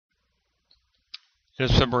It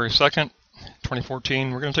is February 2nd, 2014.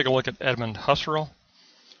 We're going to take a look at Edmund Husserl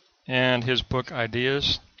and his book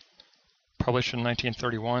Ideas, published in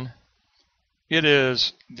 1931. It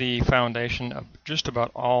is the foundation of just about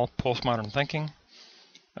all postmodern thinking.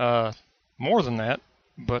 More than that,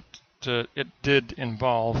 but it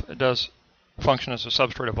does function as a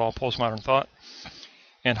substrate of all postmodern thought.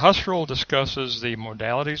 And Husserl discusses the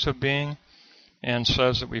modalities of being and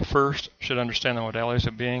says that we first should understand the modalities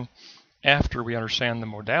of being. After we understand the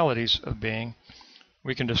modalities of being,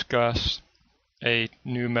 we can discuss a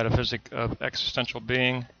new metaphysic of existential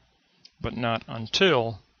being, but not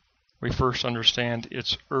until we first understand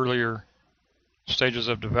its earlier stages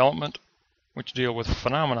of development, which deal with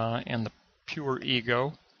phenomena and the pure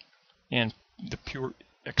ego, and the pure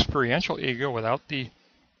experiential ego without the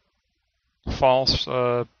false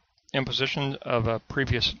imposition of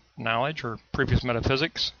previous knowledge or previous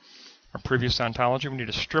metaphysics or previous ontology. We need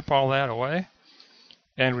to strip all that away,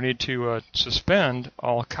 and we need to suspend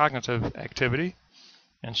all cognitive activity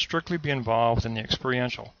and strictly be involved in the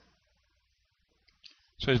experiential.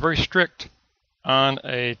 So he's very strict on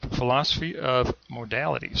a philosophy of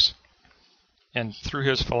modalities, and through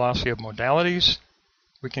his philosophy of modalities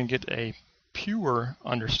we can get a pure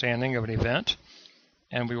understanding of an event,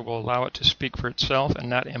 and we will allow it to speak for itself and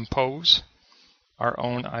not impose our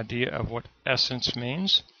own idea of what essence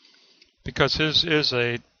means. Because his is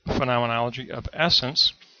a phenomenology of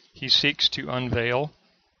essence, he seeks to unveil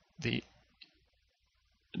the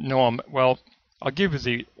well, I'll give you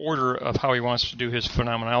the order of how he wants to do his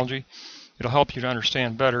phenomenology. It'll help you to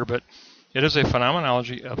understand better, but it is a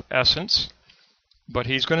phenomenology of essence, but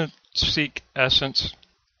he's going to seek essence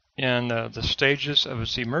in the stages of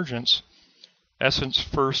its emergence. Essence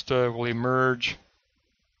first will emerge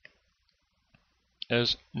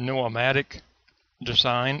as noematic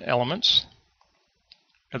design elements,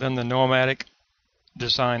 and then the noematic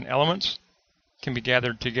design elements can be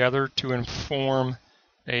gathered together to inform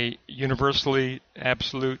a universally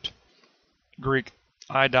absolute Greek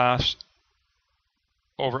eidos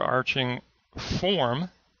overarching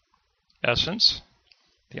form essence,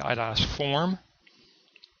 the eidos form,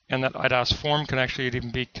 and that eidos form can actually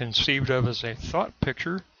even be conceived of as a thought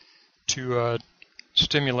picture to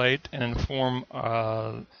stimulate and inform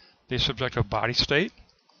the subjective body state.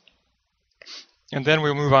 And then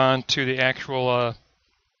we move on to the actual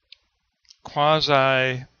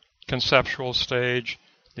quasi-conceptual stage,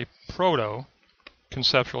 the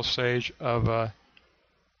proto-conceptual stage of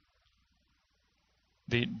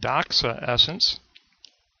the doxa essence.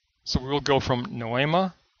 So we will go from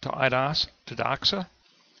noema to eidos to doxa,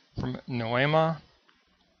 from noema,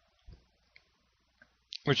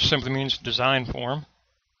 which simply means design form,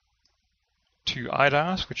 to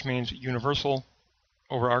eidos, which means universal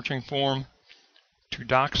overarching form, to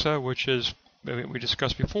doxa, which is, we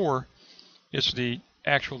discussed before, is the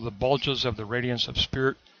bulges of the radiance of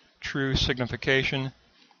spirit, true signification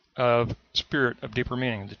of spirit of deeper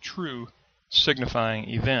meaning, the true signifying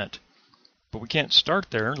event. But we can't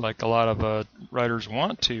start there like a lot of writers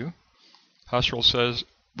want to. Husserl says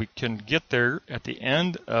we can get there at the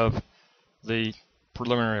end of the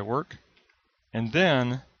preliminary work, and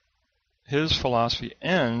then his philosophy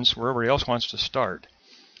ends wherever he else wants to start.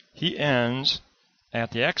 He ends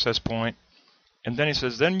at the access point, and then he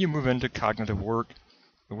says, then you move into cognitive work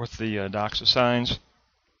with the doxa signs.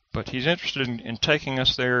 But he's interested in taking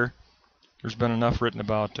us there. There's been enough written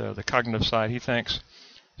about the cognitive side, he thinks,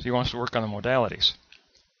 so he wants to work on the modalities.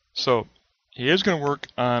 So he is going to work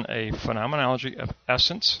on a phenomenology of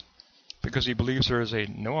essence, because he believes there is a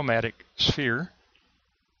noematic sphere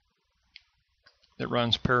that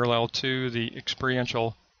runs parallel to the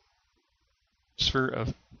experiential sphere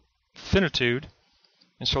of finitude.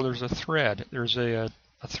 And so there's a thread. There's a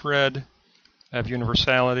thread of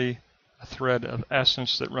universality, a thread of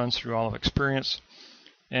essence that runs through all of experience.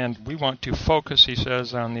 And we want to focus, he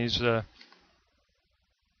says, on these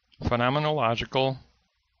phenomenological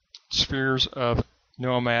spheres of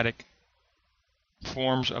noematic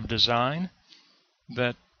forms of design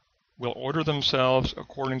that will order themselves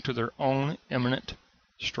according to their own immanent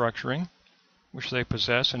structuring, which they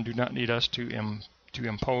possess and do not need us to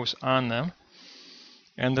impose on them,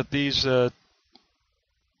 and that these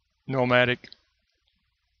noematic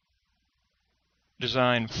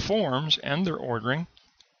design forms and their ordering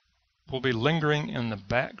will be lingering in the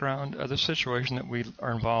background of the situation that we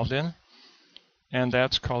are involved in, and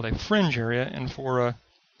that's called a fringe area. And for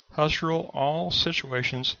Husserl, all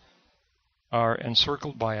situations are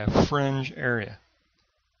encircled by a fringe area.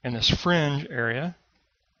 And this fringe area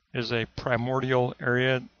is a primordial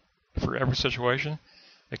area for every situation.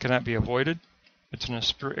 It cannot be avoided. It's an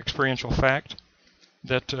experiential fact.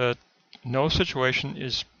 that no situation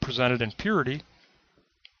is presented in purity.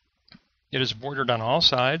 It is bordered on all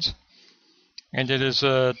sides, and it is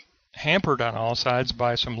hampered on all sides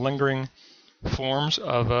by some lingering forms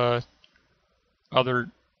of other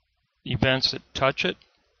events that touch it,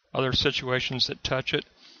 other situations that touch it,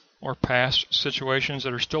 or past situations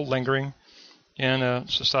that are still lingering in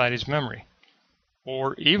society's memory,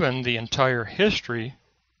 or even the entire history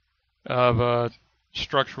of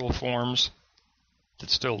structural forms that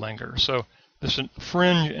still linger. So this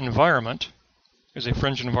fringe environment is a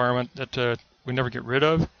fringe environment that we never get rid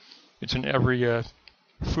of. It's in every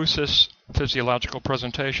Fusus physiological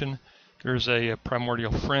presentation. There's a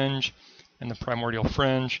primordial fringe, and the primordial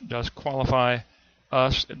fringe does qualify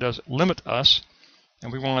us, it does limit us,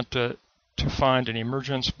 and we want to find an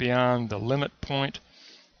emergence beyond the limit point.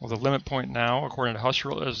 Well, the limit point now, according to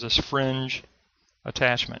Husserl, is this fringe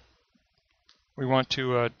attachment. We want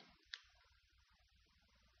to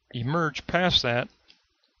emerge past that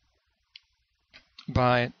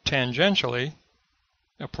by tangentially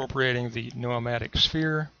appropriating the noematic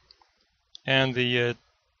sphere and the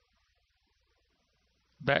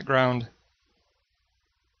background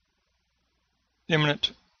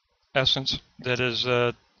immanent essence that is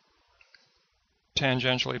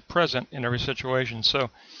tangentially present in every situation. So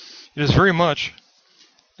it is very much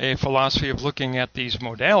a philosophy of looking at these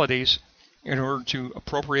modalities in order to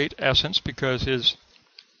appropriate essence, because his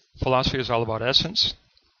philosophy is all about essence.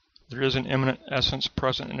 There is an immanent essence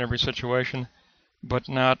present in every situation, but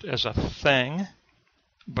not as a thing,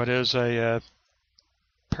 but as a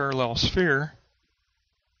parallel sphere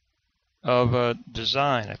of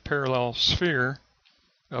design, a parallel sphere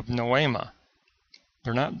of noema.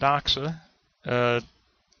 They're not doxa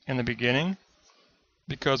in the beginning,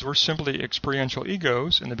 because we're simply experiential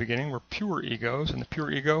egos in the beginning. We're pure egos, and the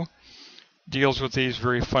pure ego deals with these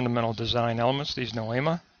very fundamental design elements, these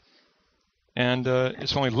noema. And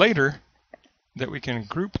it's only later that we can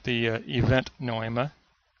group the event noema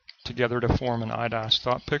together to form an eidos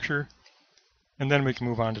thought picture, and then we can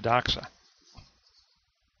move on to doxa.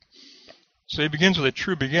 So he begins with a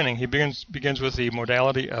true beginning. He begins with the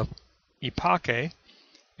modality of ipake,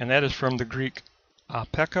 and that is from the Greek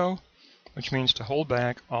apeko, which means to hold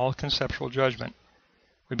back all conceptual judgment.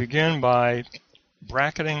 We begin by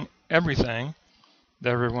bracketing everything that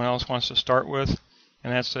everyone else wants to start with,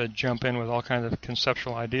 and that's to jump in with all kinds of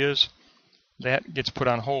conceptual ideas. That gets put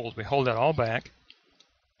on hold. We hold that all back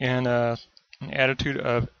in an attitude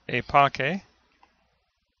of epake,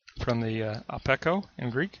 from the apeko in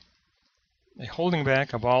Greek, a holding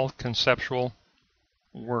back of all conceptual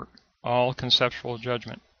work, all conceptual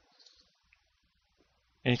judgment.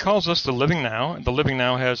 And he calls us the living now. The living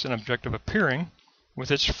now has an objective appearing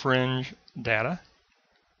with its fringe data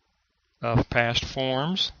of past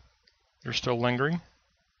forms. They're still lingering,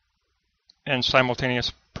 and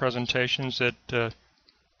simultaneous presentations that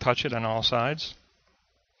touch it on all sides.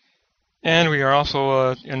 And we are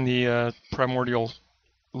also in the primordial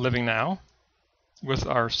living now with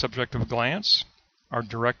our subjective glance, our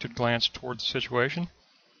directed glance toward the situation,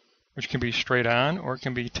 which can be straight on or it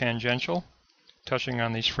can be tangential, touching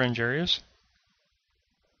on these fringe areas.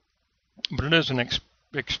 But it is an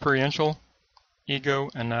experiential ego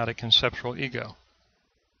and not a conceptual ego.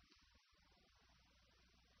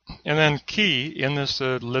 And then key in this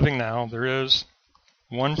living now, there is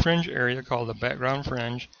one fringe area called the background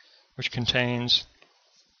fringe, which contains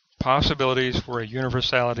possibilities for a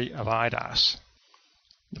universality of eidos.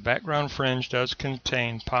 The background fringe does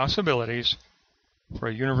contain possibilities for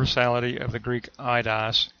a universality of the Greek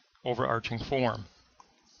eidos, overarching form.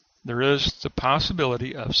 There is the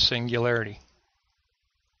possibility of singularity.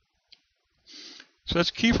 So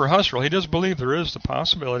that's key for Husserl. He does believe there is the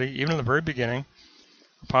possibility, even in the very beginning.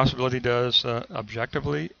 The possibility does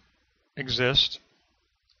objectively exist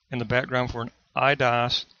in the background for an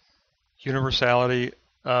eidos universality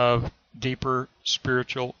of deeper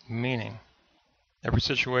spiritual meaning. Every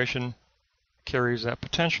situation carries that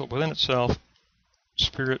potential within itself.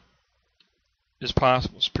 Spirit is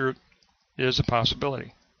possible. Spirit is a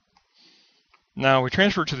possibility. Now we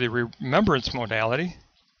transfer to the remembrance modality,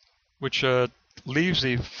 which leaves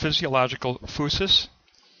the physiological phusis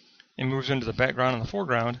and moves into the background and the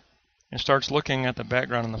foreground, and starts looking at the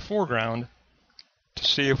background and the foreground to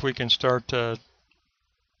see if we can start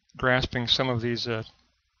grasping some of these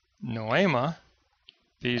noema,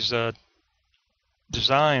 these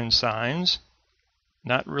design signs,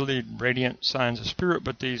 not really radiant signs of spirit,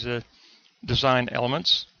 but these design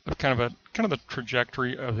elements of kind of the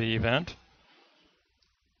trajectory of the event.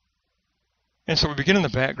 And so we begin in the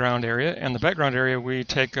background area, and the background area we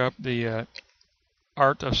take up the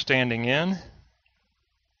art of standing in,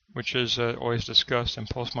 which is always discussed in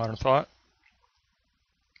postmodern thought.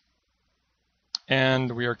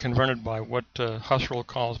 And we are confronted by what Husserl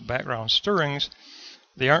calls background stirrings.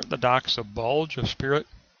 They aren't the doxa bulge of spirit.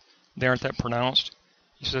 They aren't that pronounced.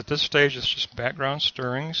 He says at this stage it's just background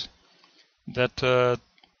stirrings that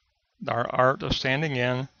our art of standing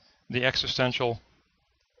in the existential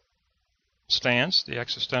stance, the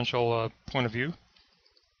existential point of view,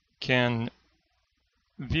 can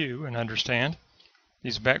view and understand.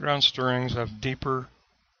 These background stirrings of deeper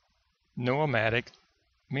noematic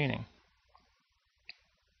meaning.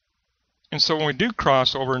 And so when we do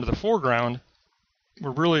cross over into the foreground,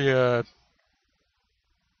 we're really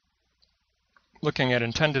looking at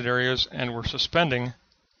intended areas, and we're suspending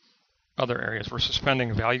other areas. We're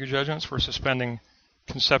suspending value judgments, we're suspending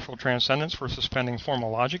conceptual transcendence, we're suspending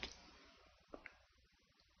formal logic,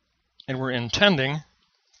 and we're intending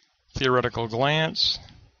theoretical glance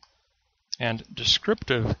and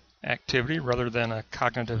descriptive activity rather than a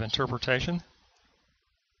cognitive interpretation.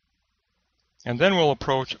 And then we'll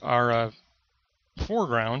approach our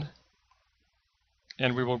foreground,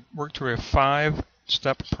 and we will work through a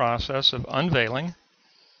 5-step process of unveiling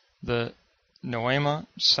the noema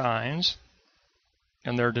signs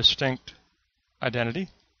and their distinct identity.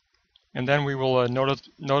 And then we will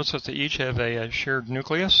notice that they each have a shared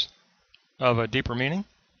nucleus of a deeper meaning.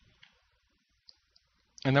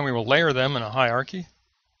 And then we will layer them in a hierarchy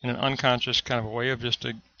in an unconscious kind of a way of just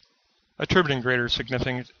attributing greater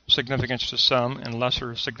significance to some and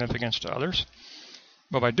lesser significance to others.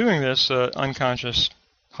 But by doing this unconscious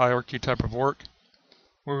hierarchy type of work,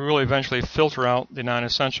 we will eventually filter out the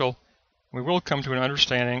non-essential. We will come to an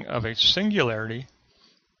understanding of a singularity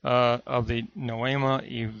of the noema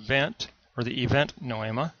event, or the event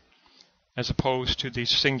noema, as opposed to the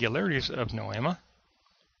singularities of noema.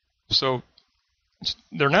 So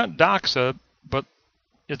they're not doxa, but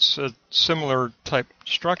it's a similar type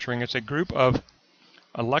structuring. It's a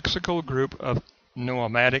lexical group of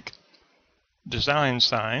noematic design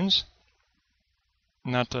signs,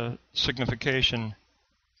 not the signification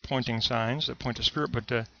pointing signs that point to spirit, but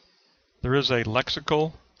there is a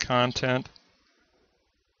lexical content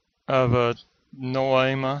of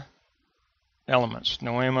noema elements,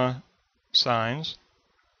 noema signs,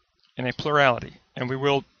 in a plurality. And we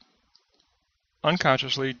will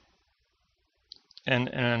unconsciously, in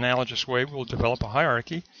an analogous way, we'll develop a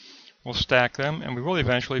hierarchy, we'll stack them, and we will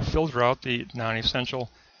eventually filter out the non-essential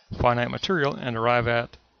finite material and arrive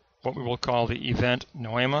at what we will call the event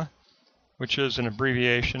noema, which is an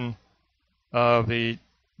abbreviation of the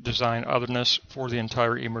design otherness for the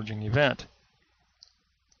entire emerging event.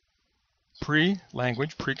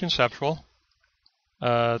 Pre-language, pre-conceptual,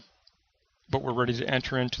 but we're ready to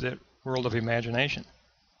enter into the world of imagination.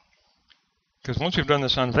 Because once we've done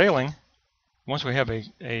this unveiling, once we have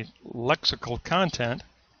a lexical content,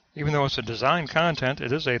 even though it's a design content,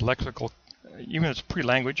 it is a lexical, even if it's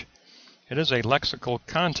pre-language, it is a lexical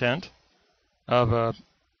content of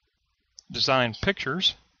design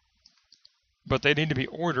pictures, but they need to be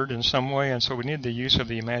ordered in some way, and so we need the use of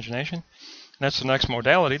the imagination. And that's the next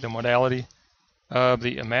modality, the modality of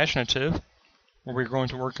the imaginative, where we're going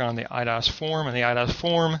to work on the eidos form, and the eidos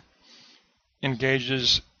form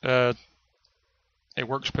engages a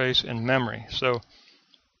workspace in memory. So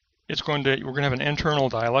we're going to have an internal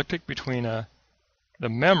dialectic between the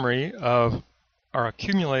memory of our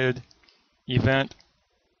accumulated event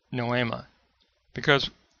noema, because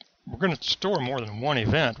we're going to store more than one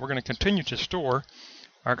event. We're going to continue to store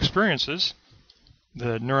our experiences.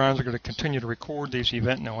 The neurons are going to continue to record these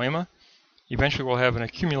event noema. Eventually we'll have an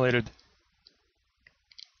accumulated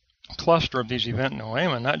cluster of these event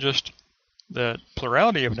noema, not just the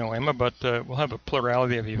plurality of noema, but we'll have a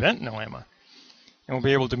plurality of event noema. And we'll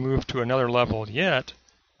be able to move to another level yet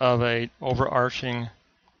of a overarching,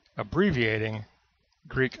 abbreviating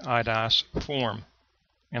Greek eidos form.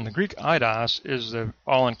 And the Greek eidos is the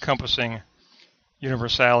all-encompassing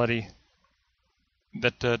universality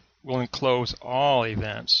that will enclose all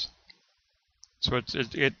events. So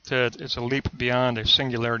it's a leap beyond a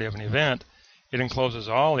singularity of an event. It encloses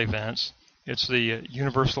all events. It's the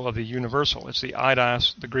universal of the universal. It's the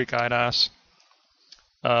eidos, the Greek eidos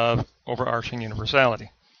of overarching universality.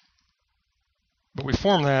 But we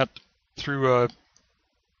form that through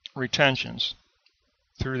retentions,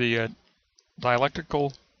 through the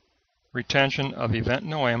dialectical retention of event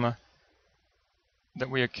noema that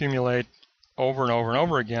we accumulate over and over and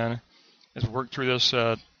over again as we work through this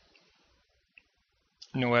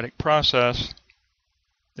noetic process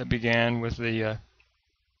that began with the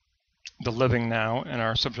living now and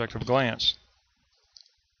our subjective glance.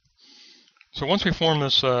 So once we form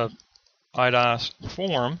this eidos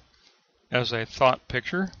form as a thought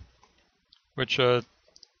picture, which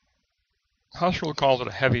Husserl calls it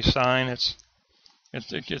a heavy sign. It's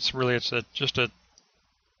just an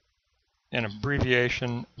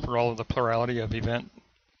abbreviation for all of the plurality of event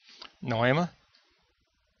noema.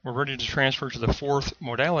 We're ready to transfer to the fourth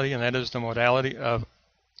modality, and that is the modality of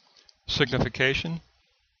signification.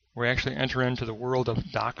 We actually enter into the world of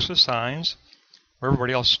doxa signs, where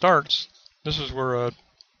everybody else starts. This is where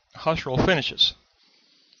Husserl finishes.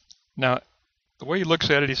 Now, the way he looks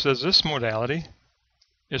at it, he says this modality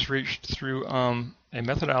is reached through a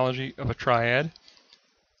methodology of a triad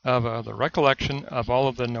of the recollection of all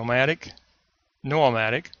of the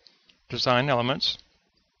noematic design elements,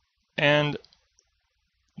 and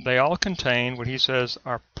they all contain what he says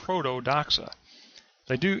are proto-doxa.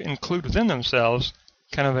 They do include within themselves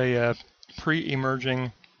kind of a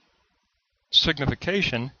pre-emerging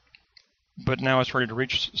signification, but now it's ready to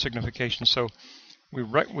reach signification. So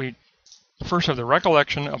we first have the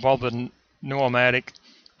recollection of all the noematic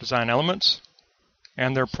design elements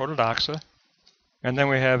and their proto-doxa, and then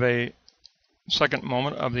we have a second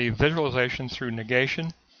moment of the visualization through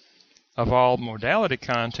negation of all modality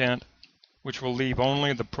content, which will leave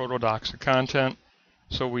only the proto-doxa content.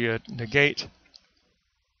 So we negate.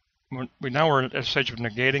 Now we're at a stage of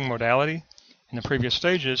negating modality in the previous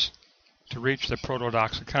stages to reach the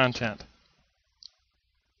proto-doxa content.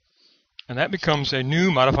 And that becomes a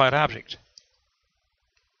new modified object.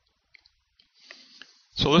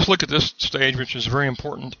 So let's look at this stage, which is very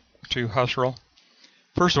important to Husserl.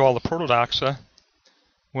 First of all, the proto-doxa.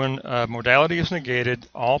 When modality is negated,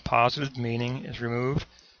 all positive meaning is removed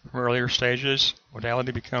from earlier stages.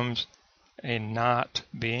 Modality becomes a not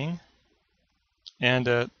being.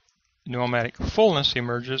 And noematic fullness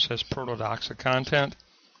emerges as proto-doxa content,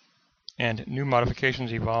 and new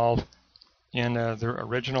modifications evolve in their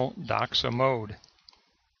original doxa mode.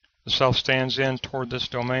 The self stands in toward this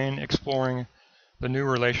domain, exploring the new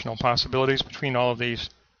relational possibilities between all of these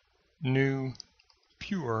new,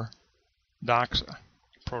 pure doxa,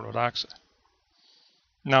 proto-doxa.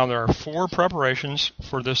 Now there are four preparations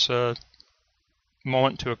for this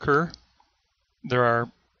moment to occur. There are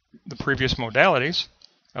the previous modalities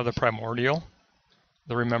of the primordial,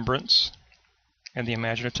 the remembrance, and the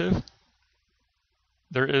imaginative.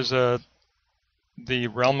 There is the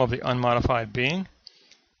realm of the unmodified being,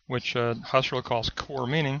 which Husserl calls core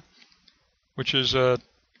meaning, which is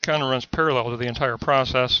kind of runs parallel to the entire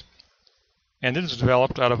process, and it is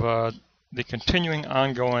developed out of the continuing,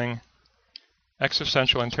 ongoing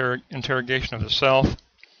existential interrogation of the self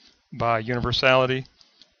by universality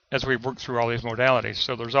as we work through all these modalities.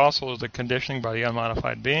 So there's also the conditioning by the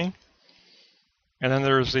unmodified being, and then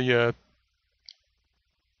there's the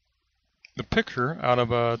picture out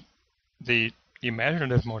of the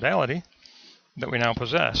imaginative modality that we now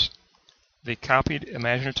possess. The copied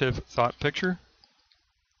imaginative thought picture.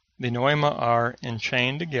 The noema are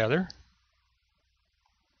enchained together,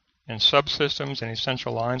 and subsystems and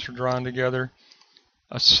essential lines are drawn together.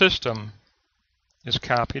 A system is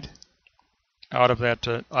copied out of that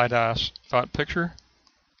eidos thought picture.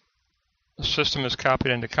 The system is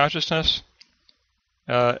copied into consciousness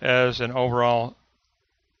as an overall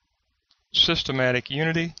systematic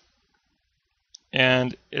unity,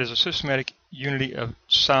 and it is a systematic unity of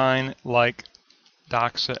sign-like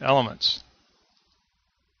doxa elements.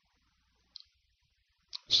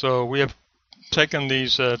 So we have taken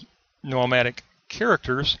these noematic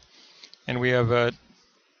characters, and we have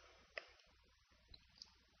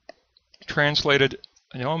translated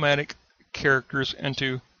noematic characters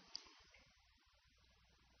into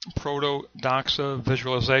proto-doxa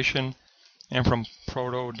visualization, and from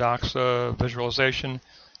proto-doxa visualization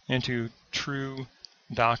into true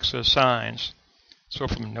doxa signs. So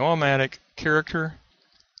from noematic character,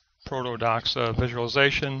 proto-doxa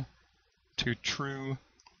visualization, to true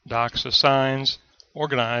doxa signs,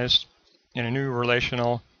 organized in a new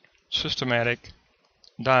relational systematic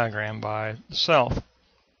diagram by the self.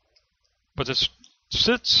 But this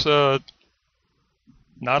sits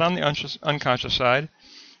not on the unconscious side,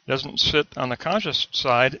 it doesn't sit on the conscious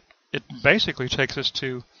side. It basically takes us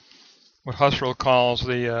to what Husserl calls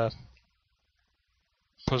the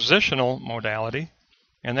positional modality,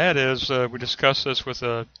 and that is, we discussed this with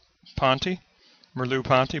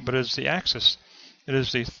Merleau-Ponty, but it's the axis. It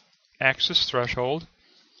is the axis threshold,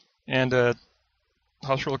 and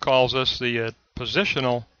Husserl calls this the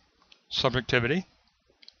positional subjectivity.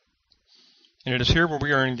 And it is here where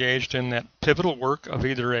we are engaged in that pivotal work of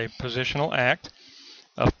either a positional act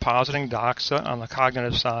of positing doxa on the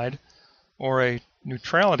cognitive side, or a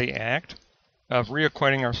neutrality act of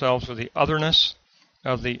reacquainting ourselves with the otherness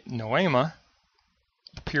of the noema,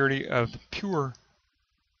 the purity of the pure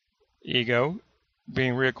ego,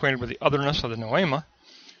 being reacquainted with the otherness of the noema.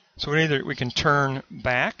 So we can turn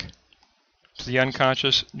back to the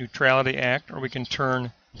unconscious neutrality act, or we can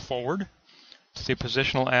turn forward to the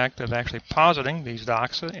positional act of actually positing these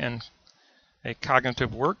doxa in a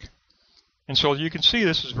cognitive work. And so you can see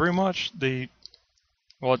this is very much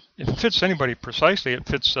well, if it fits anybody precisely, it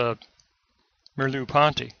fits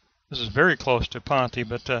Merleau-Ponty. This is very close to Ponty,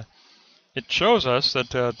 but it shows us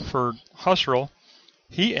that for Husserl,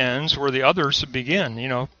 he ends where the others begin. You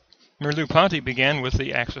know, Merleau-Ponty began with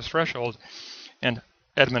the axis threshold, and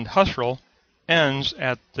Edmund Husserl ends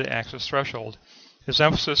at the axis threshold. His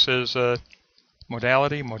emphasis is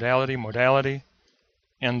modality, modality, modality,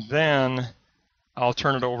 and then I'll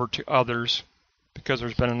turn it over to others because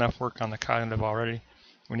there's been enough work on the cognitive already.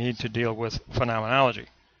 We need to deal with phenomenology.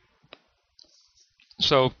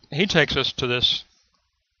 So he takes us to this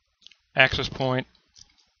axis point,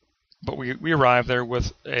 but we arrive there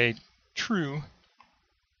with a true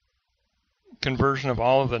conversion of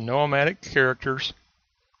all of the noematic characters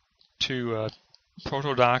to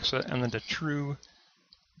proto-doxa, and then to true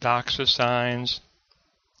doxa signs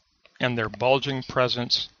and their bulging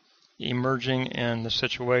presence emerging in the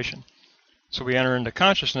situation. So we enter into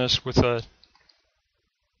consciousness with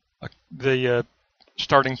the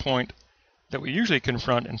starting point that we usually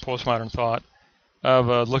confront in postmodern thought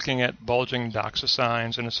of looking at bulging doxa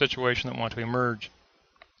signs in a situation that want to emerge.